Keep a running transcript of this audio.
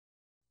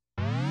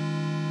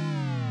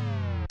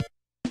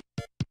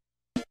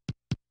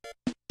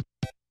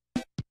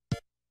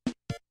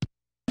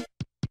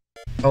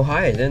Oh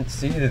hi, I didn't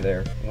see you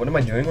there. What am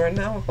I doing right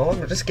now? Oh,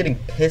 I'm just getting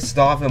pissed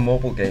off at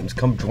mobile games.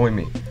 Come join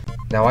me.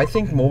 Now I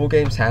think mobile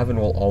games have and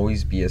will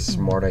always be a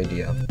smart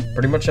idea.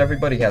 Pretty much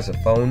everybody has a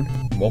phone,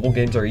 mobile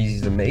games are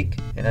easy to make,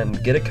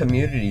 and get a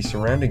community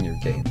surrounding your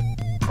game.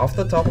 Off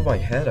the top of my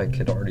head, I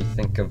could already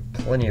think of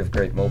plenty of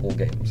great mobile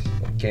games.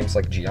 Games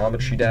like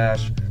Geometry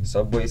Dash,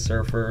 Subway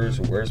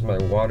Surfers, Where's My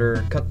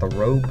Water, Cut the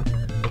Rope,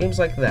 games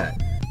like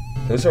that.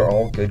 Those are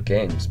all good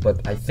games,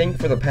 but I think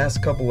for the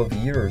past couple of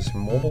years,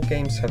 mobile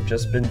games have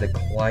just been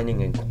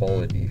declining in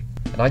quality.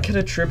 And I could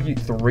attribute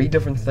 3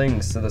 different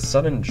things to the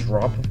sudden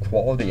drop of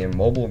quality in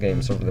mobile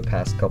games over the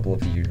past couple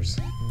of years.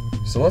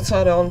 So let's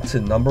head on to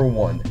number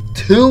 1.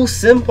 Too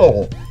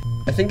simple!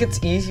 I think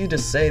it's easy to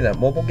say that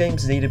mobile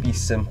games need to be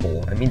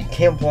simple. I mean, you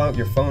can't pull out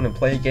your phone and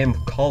play a game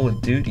of Call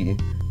of Duty.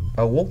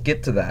 We'll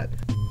get to that.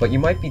 But you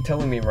might be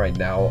telling me right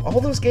now, all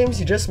those games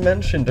you just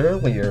mentioned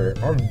earlier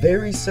are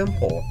very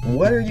simple.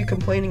 What are you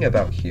complaining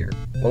about here?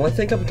 Well, I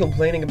think I'm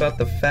complaining about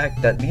the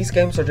fact that these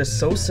games are just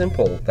so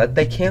simple that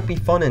they can't be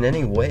fun in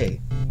any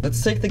way.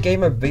 Let's take the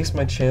game I've based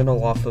my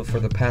channel off of for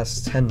the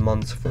past 10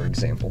 months, for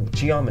example,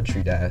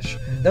 Geometry Dash.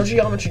 Now,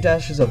 Geometry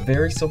Dash is a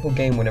very simple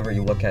game whenever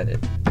you look at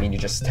it. I mean, you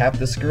just tap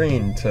the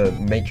screen to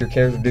make your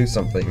character do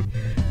something.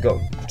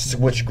 Go,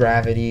 switch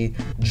gravity,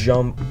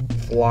 jump,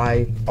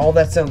 fly, all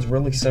that sounds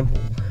really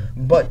simple.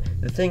 But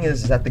the thing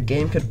is that the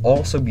game could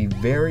also be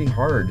very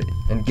hard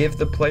and give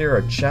the player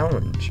a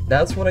challenge.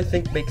 That's what I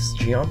think makes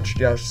Geometry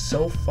Dash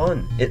so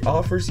fun. It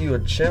offers you a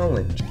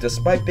challenge,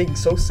 despite being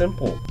so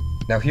simple.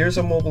 Now here's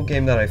a mobile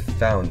game that I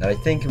found that I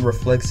think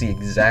reflects the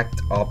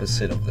exact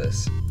opposite of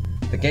this.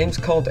 The game's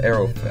called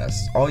ArrowFest.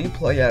 All you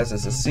play as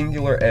is a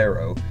singular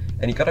arrow,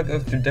 and you gotta go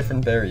through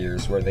different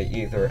barriers where they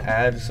either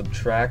add,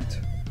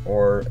 subtract,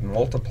 or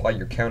multiply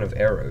your count of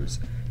arrows.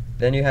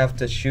 Then you have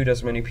to shoot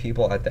as many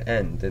people at the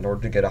end in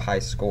order to get a high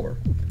score.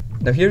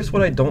 Now here's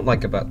what I don't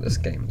like about this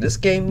game. This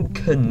game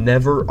could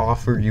never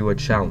offer you a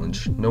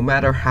challenge, no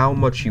matter how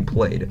much you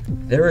played.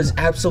 There is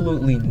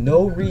absolutely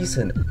no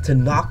reason to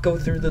not go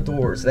through the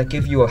doors that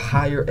give you a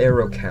higher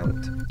arrow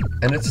count.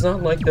 And it's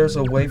not like there's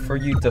a way for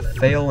you to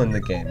fail in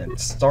the game and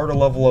start a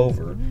level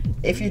over.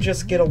 If you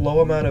just get a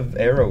low amount of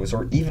arrows,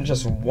 or even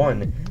just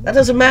one, that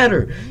doesn't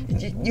matter.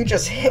 You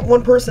just hit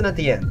one person at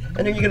the end,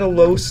 and then you get a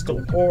low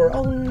score.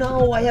 Oh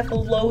no, I have a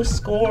low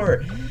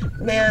score.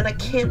 Man, I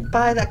can't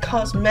buy that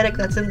cosmetic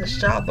that's in the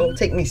shop. It'll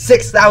take me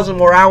 6,000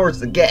 more hours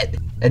to get.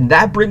 And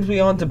that brings me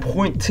on to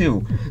point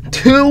 2.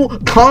 Too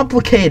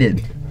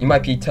complicated. You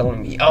might be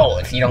telling me, oh,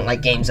 if you don't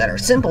like games that are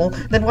simple,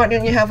 then why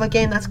don't you have a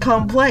game that's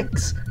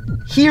complex?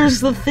 Here's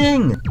the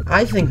thing.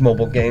 I think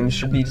mobile games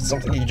should be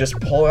something you just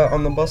pull out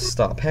on the bus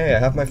stop. Hey, I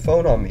have my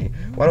phone on me.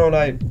 Why don't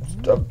I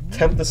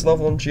attempt this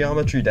level in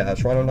Geometry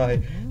Dash? Why don't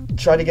I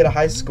try to get a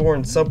high score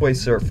in Subway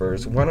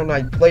Surfers? Why don't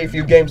I play a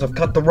few games of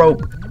Cut the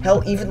Rope?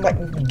 Hell, even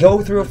like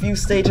go through a few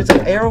stages of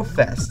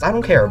ArrowFest. I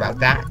don't care about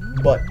that.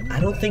 But I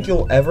don't think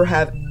you'll ever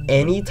have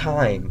any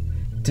time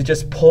to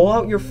just pull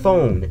out your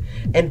phone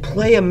and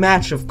play a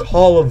match of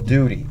Call of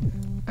Duty.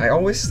 I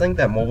always think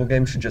that mobile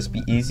games should just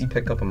be easy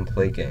pick up and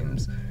play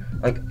games.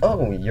 Like,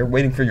 oh, you're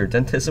waiting for your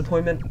dentist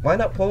appointment? Why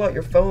not pull out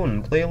your phone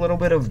and play a little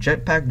bit of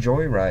Jetpack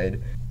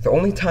Joyride? The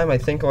only time I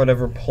think I would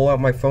ever pull out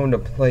my phone to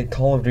play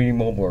Call of Duty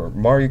Mobile or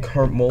Mario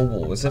Kart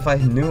Mobile was if I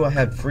knew I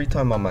had free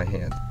time on my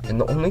hands.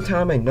 And the only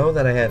time I know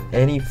that I have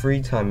any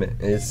free time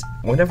is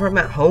whenever I'm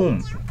at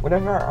home.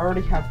 Whenever I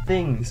already have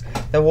things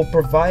that will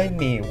provide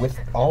me with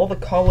all the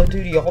Call of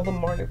Duty, all the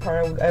Mario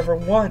Kart I would ever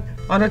want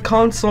on a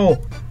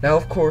console. Now,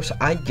 of course,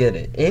 I get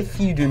it. If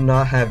you do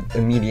not have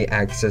immediate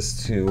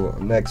access to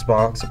an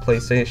Xbox, a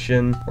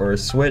PlayStation, or a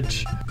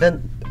Switch,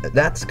 then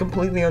that's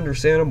completely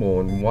understandable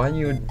and why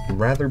you would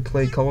rather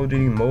play Call of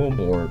Duty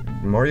Mobile or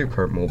Mario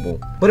Kart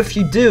Mobile. But if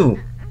you do,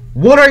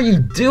 what are you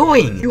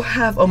doing? You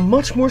have a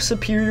much more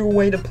superior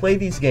way to play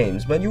these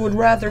games, but you would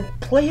rather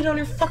play it on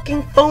your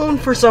fucking phone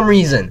for some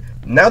reason.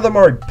 Now that I'm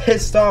already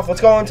pissed off,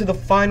 let's go on to the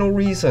final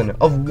reason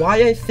of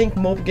why I think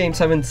mobile games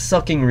have been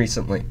sucking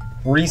recently.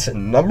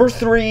 Reason number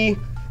 3,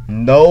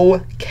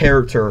 no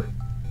character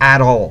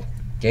at all.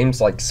 Games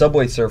like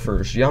Subway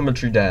Surfers,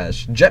 Geometry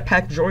Dash,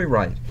 Jetpack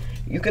Joyride.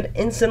 You could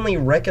instantly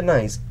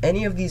recognize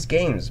any of these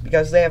games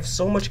because they have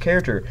so much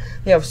character,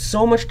 they have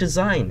so much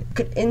design. You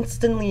could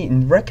instantly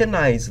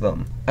recognize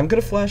them. I'm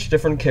gonna flash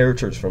different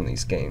characters from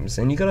these games,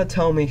 and you gotta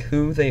tell me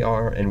who they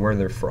are and where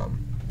they're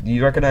from. Do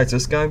you recognize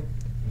this guy?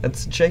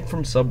 That's Jake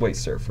from Subway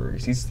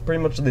Surfers. He's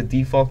pretty much the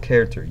default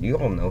character. You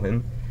all know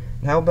him.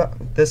 How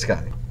about this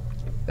guy?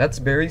 That's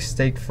Barry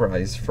Steak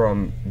Fries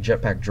from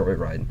Jetpack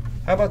Joyride.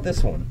 How about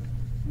this one?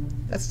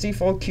 That's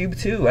Default Cube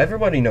 2.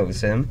 Everybody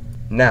knows him.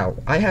 Now,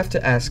 I have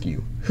to ask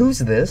you, who's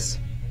this?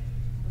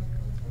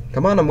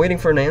 Come on, I'm waiting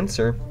for an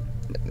answer.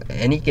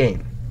 Any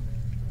game.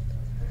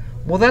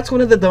 Well, that's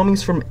one of the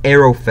dummies from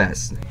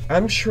ArrowFest.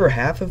 I'm sure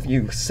half of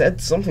you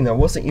said something that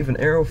wasn't even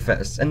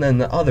ArrowFest, and then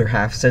the other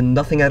half said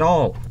nothing at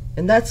all.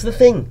 And that's the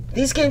thing.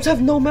 These games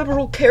have no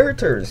memorable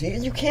characters.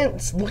 You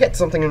can't look at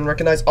something and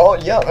recognize, oh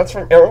yeah, that's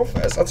from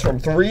Aerofest, that's from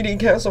 3D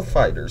Castle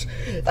Fighters.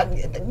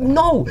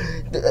 No!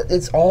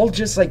 It's all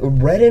just like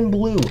red and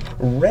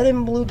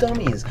blue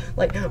dummies.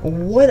 Like,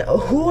 what?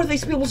 Who are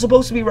these people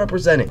supposed to be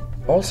representing?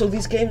 Also,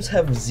 these games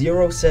have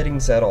 0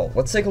 settings at all.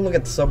 Let's take a look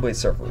at the Subway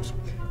servers.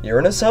 You're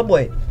in a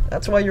subway.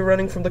 That's why you're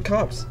running from the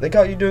cops. They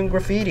caught you doing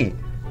graffiti.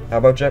 How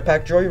about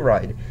Jetpack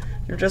Joyride?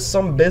 You're just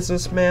some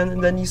businessman,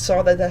 and then you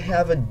saw that they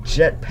have a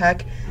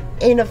jetpack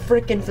in a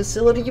freaking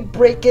facility. You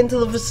break into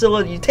the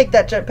facility, you take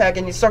that jetpack,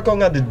 and you start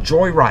going on the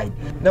joyride.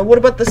 Now, what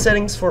about the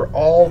settings for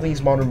all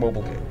these modern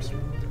mobile games?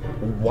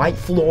 White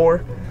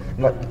floor,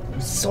 like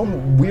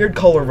some weird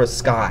color of a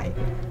sky,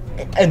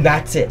 and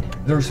that's it.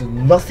 There's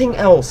nothing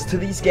else to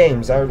these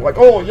games. I'm like,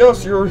 oh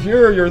yes, you're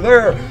here, you're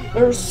there.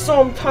 There's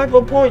some type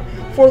of point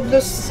for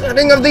the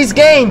setting of these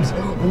games.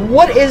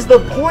 What is the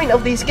point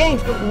of these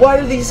games? Why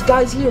are these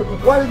guys here?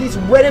 Why are these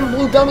red and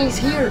blue dummies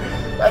here?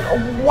 Like,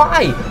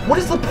 why? What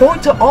is the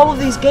point to all of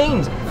these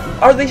games?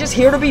 Are they just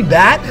here to be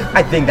bad?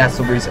 I think that's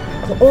the reason.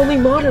 The only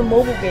modern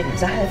mobile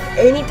games that have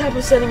any type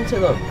of setting to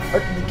them are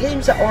the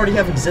games that already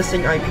have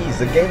existing IPs,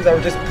 the games that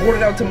were just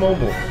ported out to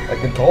mobile,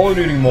 like the Call of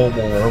Duty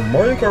mobile or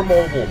Minecraft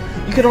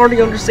mobile. You can already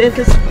understand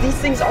because these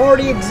things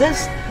already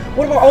exist.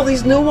 What about all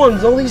these new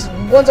ones? All these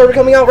ones that are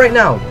coming out right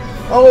now?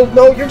 Oh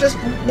no, you're just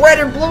red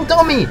and blue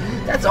dummy!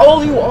 That's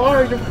all you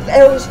are! Your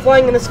arrows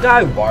flying in the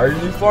sky. Why are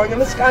you flying in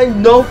the sky?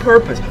 No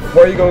purpose.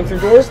 Why are you going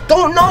through doors?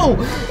 Don't know!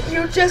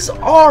 You just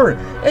are!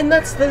 And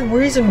that's the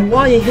reason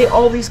why I hate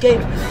all these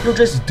games. You're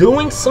just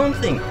doing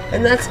something,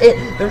 and that's it.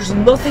 There's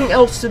nothing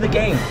else to the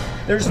game.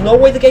 There's no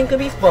way the game can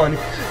be fun.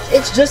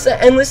 It's just an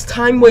endless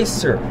time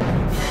waster.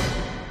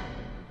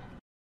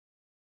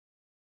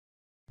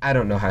 I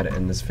don't know how to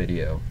end this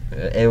video.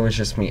 It was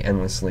just me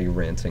endlessly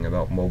ranting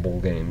about mobile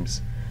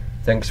games.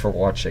 Thanks for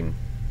watching.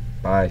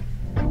 Bye.